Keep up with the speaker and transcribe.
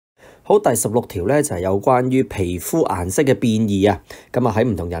好，第16條咧就係有關於皮膚顏色嘅變異啊，咁啊喺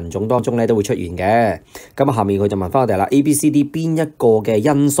唔同人種當中咧都會出現嘅。咁啊下面佢就問翻我哋啦 ，A、B、C、D 邊一個嘅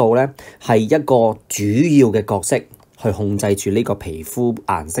因素咧係一個主要嘅角色去控制住呢個皮膚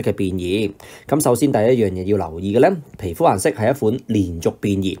顏色嘅變異？咁首先第一樣嘢要留意嘅咧，皮膚顏色係一款連續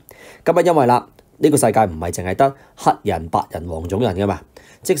變異。咁啊因為啦，呢個世界唔係淨係得黑人、白人、黃種人噶嘛。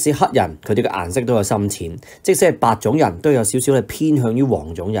即使黑人佢哋嘅顏色都有深淺，即使係白種人都有少少係偏向於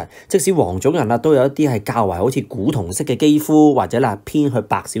黃種人，即使黃種人啦都有一啲係較為好似古銅色嘅肌膚，或者啦偏去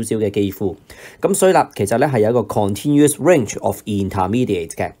白少少嘅肌膚。咁所以啦，其實咧係有一個 continuous range of intermediate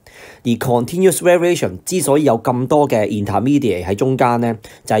嘅。而 continuous variation 之所以有咁多嘅 intermediate 喺中間咧，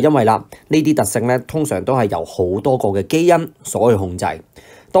就係因為啦呢啲特性咧通常都係由好多個嘅基因所去控制。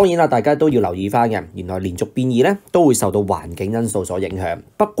當然啦，大家都要留意翻嘅，原來連續變異咧都會受到環境因素所影響。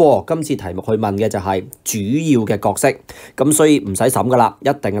不過今次題目去問嘅就係主要嘅角色，咁所以唔使審噶啦，一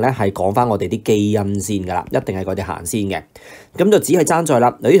定咧係講翻我哋啲基因先噶啦，一定係嗰啲行先嘅。咁就只係爭在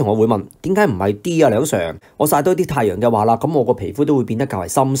啦，有啲同學會問點解唔係 D 啊梁 Sir？我曬多啲太陽嘅話啦，咁我個皮膚都會變得較為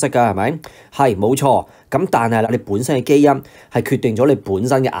深色噶，係咪？係冇錯。咁但係啦，你本身嘅基因係決定咗你本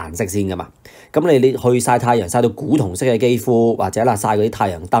身嘅顏色先噶嘛。咁你去曬太陽曬到古銅色嘅肌膚，或者啦曬嗰啲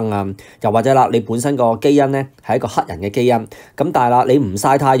太陽燈啊，又或者啦你本身個基因咧係一個黑人嘅基因，咁但係啦你唔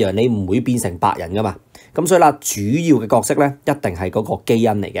曬太陽，你唔會變成白人噶嘛。咁所以啦，主要嘅角色咧一定係嗰個基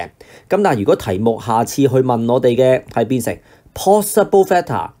因嚟嘅。咁但係如果題目下次去問我哋嘅係變成 possible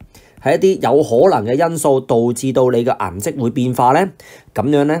factor， 係一啲有可能嘅因素導致到你嘅顏色會變化咧，咁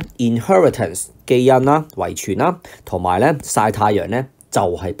樣咧 inheritance 基因啦、遺傳啦，同埋咧曬太陽咧就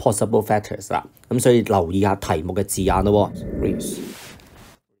係 possible factors 啦。咁所以留意下題目嘅字眼咯。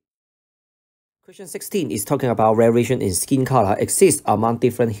Question 16 is talking about variation in skin color exists among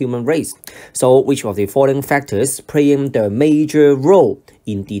different human races. So which of the following factors playing the major role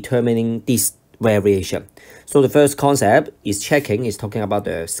in determining this variation? So the first concept is talking about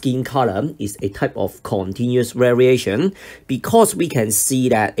the skin color is a type of continuous variation because we can see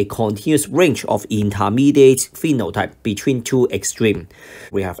that a continuous range of intermediate phenotype between two extremes.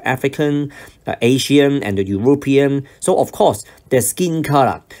 We have African, Asian, and the European. So of course, the skin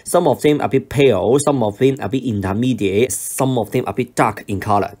color, some of them a bit pale, some of them a bit intermediate, some of them a bit dark in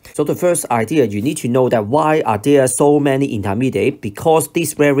color. So the first idea, you need to know that why are there so many intermediate? Because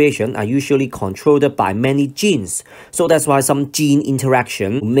these variations are usually controlled by many genes. So that's why some gene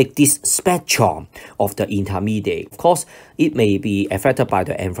interaction make this spectrum of the intermediate. Of course, it may be affected by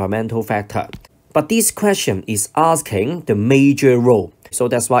the environmental factor. But this question is asking the major role. So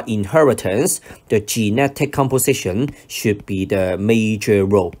that's why inheritance, the genetic composition, should be the major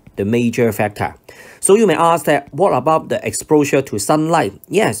role, the major factor. So you may ask that, what about the exposure to sunlight?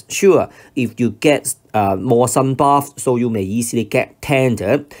 Yes, sure. If you get more sun bath, so you may easily get tanned.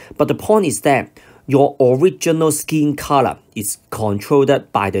 But the point is that your original skin color is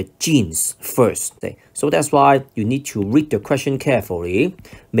controlled by the genes first. So that's why you need to read the question carefully.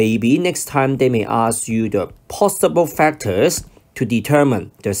 Maybe next time they may ask you the possible factors to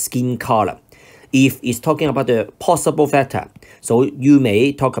determine the skin color. If it's talking about the possible factor, so you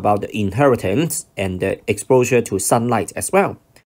may talk about the inheritance and the exposure to sunlight as well.